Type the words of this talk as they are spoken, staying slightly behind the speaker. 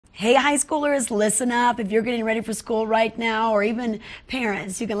Hey, high schoolers, listen up. If you're getting ready for school right now, or even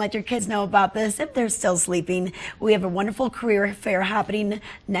parents, you can let your kids know about this if they're still sleeping. We have a wonderful career fair happening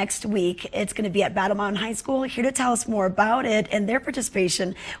next week. It's going to be at Battle Mountain High School. Here to tell us more about it and their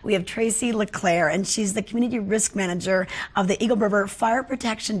participation, we have Tracy LeClair, and she's the Community Risk Manager of the Eagle River Fire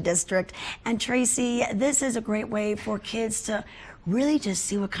Protection District. And Tracy, this is a great way for kids to really just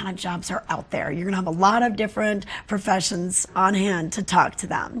see what kind of jobs are out there. You're going to have a lot of different professions on hand to talk to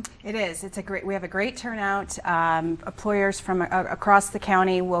them. It is. We have a great turnout. Employers from across the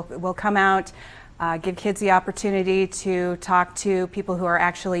county will come out, give kids the opportunity to talk to people who are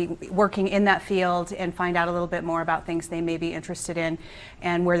actually working in that field and find out a little bit more about things they may be interested in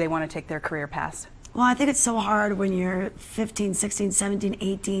and where they want to take their career paths. Well, I think it's so hard when you're 15, 16, 17,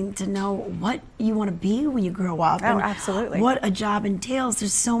 18 to know what you want to be when you grow up. Oh, absolutely. What a job entails.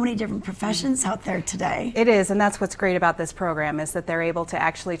 There's so many different professions out there today. It is, and that's what's great about this program, is that they're able to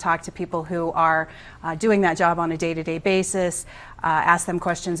actually talk to people who are doing that job on a day-to-day basis, ask them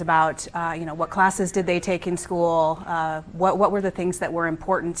questions about, what classes did they take in school, what were the things that were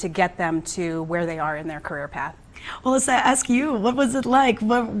important to get them to where they are in their career path. Well, let's ask you, what was it like?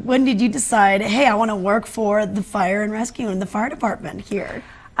 When did you decide, hey, I want to work for the fire and rescue and the fire department here?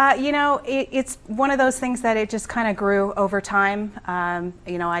 It's one of those things that it just kind of grew over time.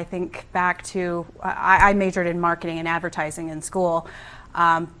 I think back to, I majored in marketing and advertising in school,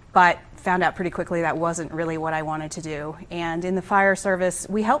 but found out pretty quickly that wasn't really what I wanted to do. And in the fire service,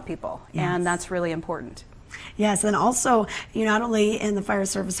 we help people, yes, and that's really important. Yes, and also, not only in the fire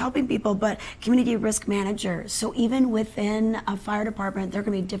service helping people, but community risk manager. So even within a fire department, there are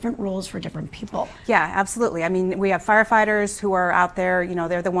going to be different roles for different people. Yeah, absolutely. I mean, we have firefighters who are out there,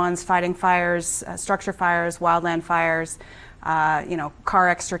 they're the ones fighting fires, structure fires, wildland fires, car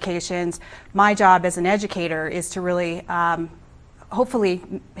extrications. My job as an educator is to really hopefully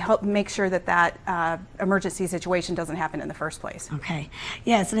help make sure that emergency situation doesn't happen in the first place. Okay.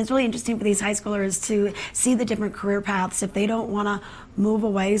 Yes, and it's really interesting for these high schoolers to see the different career paths. If they don't want to move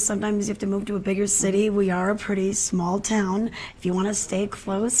away, sometimes you have to move to a bigger city. We are a pretty small town. If you want to stay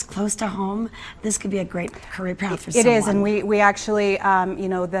close to home, this could be a great career path for someone. It is, and we actually,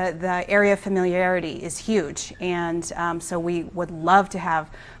 the area of familiarity is huge, and so we would love to have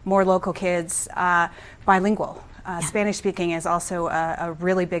more local kids bilingual. Spanish speaking is also a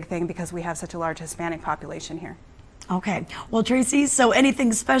really big thing because we have such a large Hispanic population here. Okay. Well, Tracy, so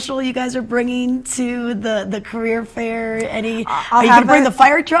anything special you guys are bringing to the career fair? Are you going to bring the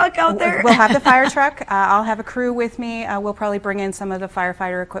fire truck out there? We'll have the fire truck. I'll have a crew with me. We'll probably bring in some of the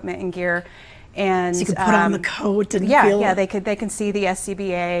firefighter equipment and gear. And so you can put on the coat and yeah, they can see the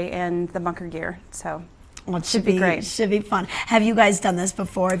SCBA and the bunker gear. So. Well, it should be great. It should be fun. Have you guys done this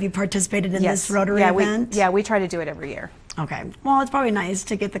before? Have you participated in this Rotary event? We try to do it every year. Okay. Well, it's probably nice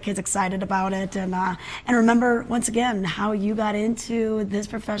to get the kids excited about it and remember, once again, how you got into this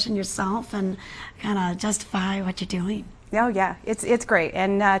profession yourself and kind of justify what you're doing. Oh yeah, it's great,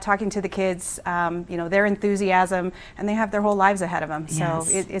 and talking to the kids, their enthusiasm, and they have their whole lives ahead of them. So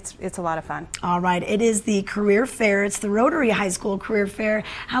yes, it's a lot of fun. All right, it is the career fair. It's the Rotary High School Career Fair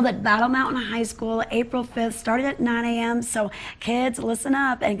held at Battle Mountain High School, April 5th, starting at 9 a.m. So kids, listen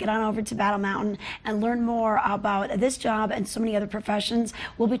up and get on over to Battle Mountain and learn more about this job and so many other professions.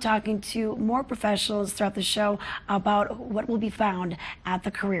 We'll be talking to more professionals throughout the show about what will be found at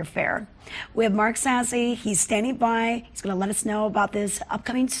the career fair. We have Mark Sassy. He's standing by. He's going to let us know about this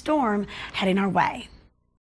upcoming storm heading our way.